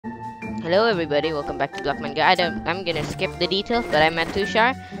Hello everybody, welcome back to Blackman Guy. I'm gonna skip the details, but I met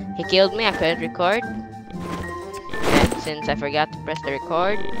Tushar. He killed me, I couldn't record. Since I forgot to press the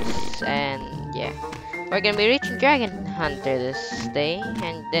record. And yeah. We're gonna be reaching Dragon Hunter this day.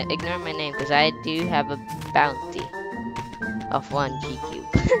 And ignore my name, because I do have a bounty of 1 G cube.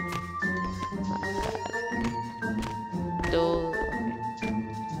 Oh,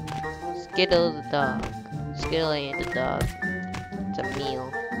 God. Skittle the dog. Skittle ain't the dog. It's a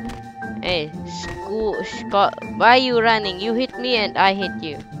meal. Hey, why are you running? You hit me and I hit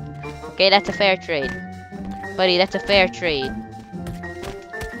you. Okay, that's a fair trade. Buddy, that's a fair trade.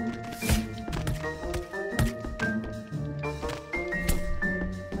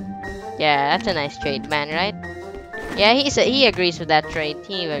 Yeah, that's a nice trade, man, right? Yeah, he agrees with that trade.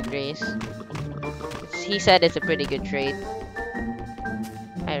 He agrees. He said it's a pretty good trade.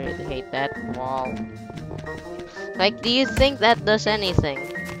 I really hate that wall. Like, do you think that does anything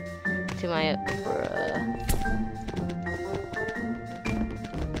to my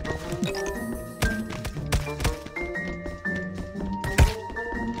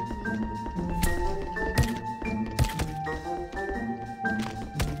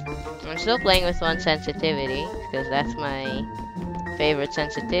I'm still playing with 1 sensitivity because that's my favorite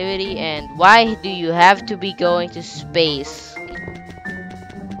sensitivity. And why do you have to be going to space?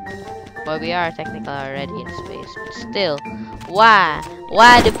 Well, we are technically already in space, but still, why?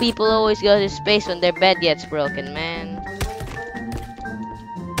 Why do people always go to space when their bed gets broken, man?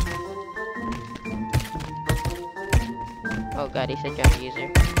 Oh god, he's a jump user.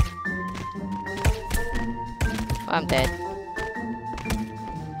 Oh, I'm dead.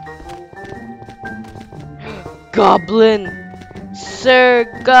 Goblin! Sir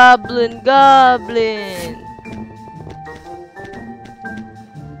Goblin! Goblin!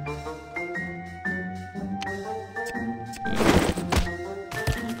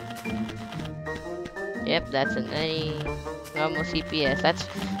 Yep, that's an normal CPS.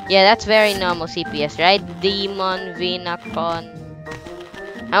 That's very normal CPS, right? Demon Vinacon.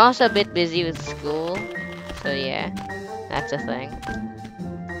 I'm also a bit busy with school, so yeah, that's a thing.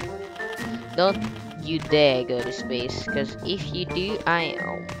 Don't you dare go to space, because if you do, oh my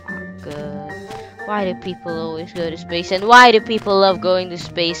god. Why do people always go to space? And why do people love going to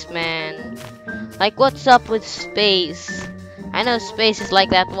space, man? Like, what's up with space? I know space is like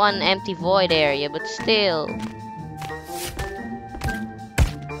that one empty void area, but still.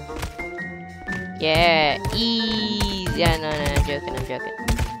 Yeah, easy. Yeah, no, I'm joking,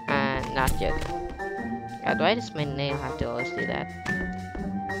 not joking. God, why does my nail have to always do that?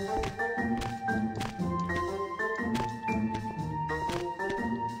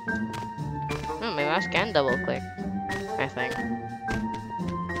 Oh, my mouse can double click, I think.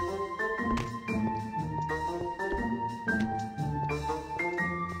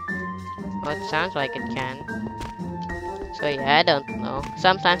 Well, it sounds like it can. So yeah, I don't know.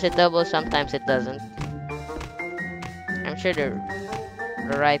 Sometimes it doubles, sometimes it doesn't. I'm sure the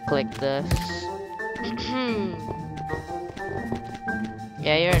right click does.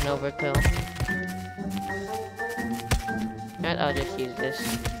 Yeah, you're an overkill. And I'll just use this.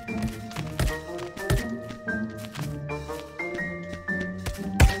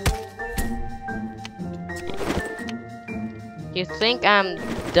 You think I'm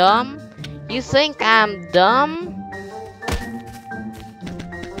dumb? You think I'm dumb?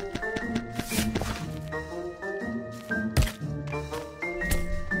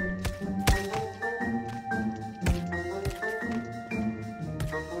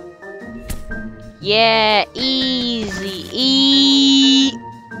 Yeah, easy.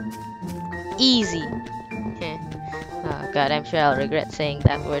 Easy. Oh god, I'm sure I'll regret saying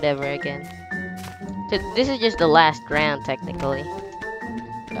that word ever again. So this is just the last round, technically.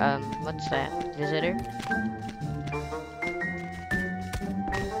 What's that? Visitor?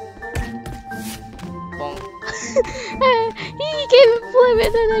 Bonk. He gave him flame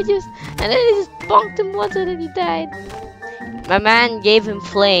and then I just bonked him once and then he died. My man gave him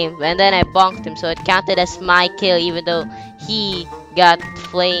flame and then I bonked him, so it counted as my kill even though he got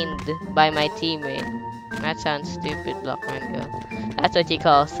flamed by my teammate. That sounds stupid, Blockman Go. That's what you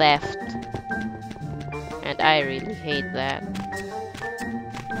call theft. And I really hate that.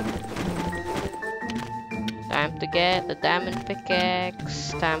 Time to get the diamond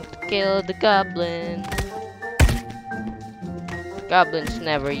pickaxe. Time to kill the goblin. Goblins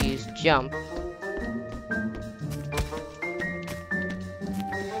never use jump.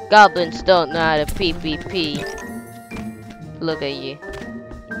 Goblins don't know how to PvP. Look at you.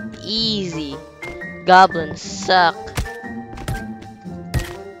 Easy. Goblins suck.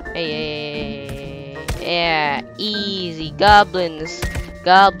 Hey, yeah, easy. Goblins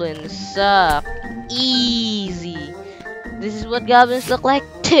Goblins suck. Easy. This is what goblins look like.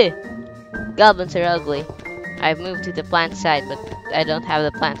 Tuh. Goblins are ugly. I've moved to the plant side, but I don't have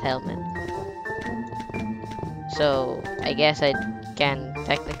the plant helmet. So, I guess I can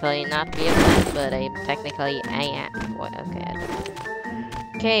technically not be a plant, but I am. What? Okay.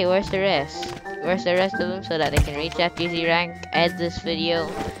 Okay, where's the rest? Where's the rest of them so that I can reach that GZ rank, end this video,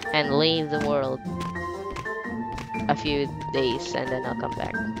 and leave the world a few days, and then I'll come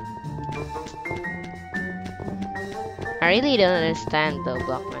back. I really don't understand though,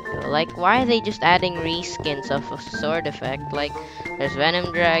 Blockman. Like, why are they just adding reskins of a sword effect? Like, there's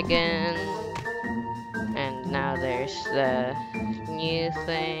Venom Dragon, and now there's the new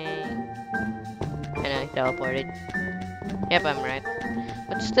thing. And I teleported. Yep, I'm right.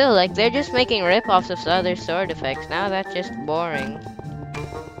 But still, like, they're just making rip-offs of other sword effects. Now that's just boring.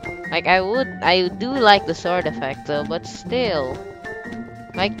 Like, I do like the sword effect though, but still.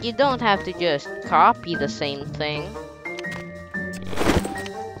 Like, you don't have to just copy the same thing.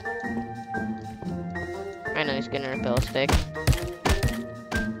 I know he's gonna repel stick.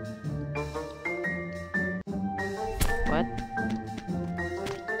 What?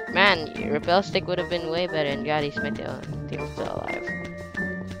 Man, repel stick would have been way better, and God, he's my team's still alive.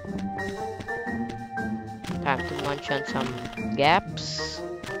 Time to munch on some gaps.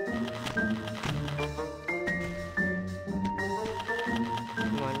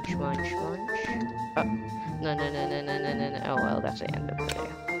 Munch, munch, munch. Oh, no. Oh well, that's the end of the video.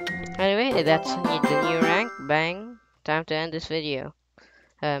 Anyway, that's the new rank. Bang. Time to end this video.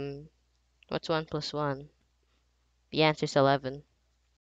 What's 1 plus 1? The answer's 11.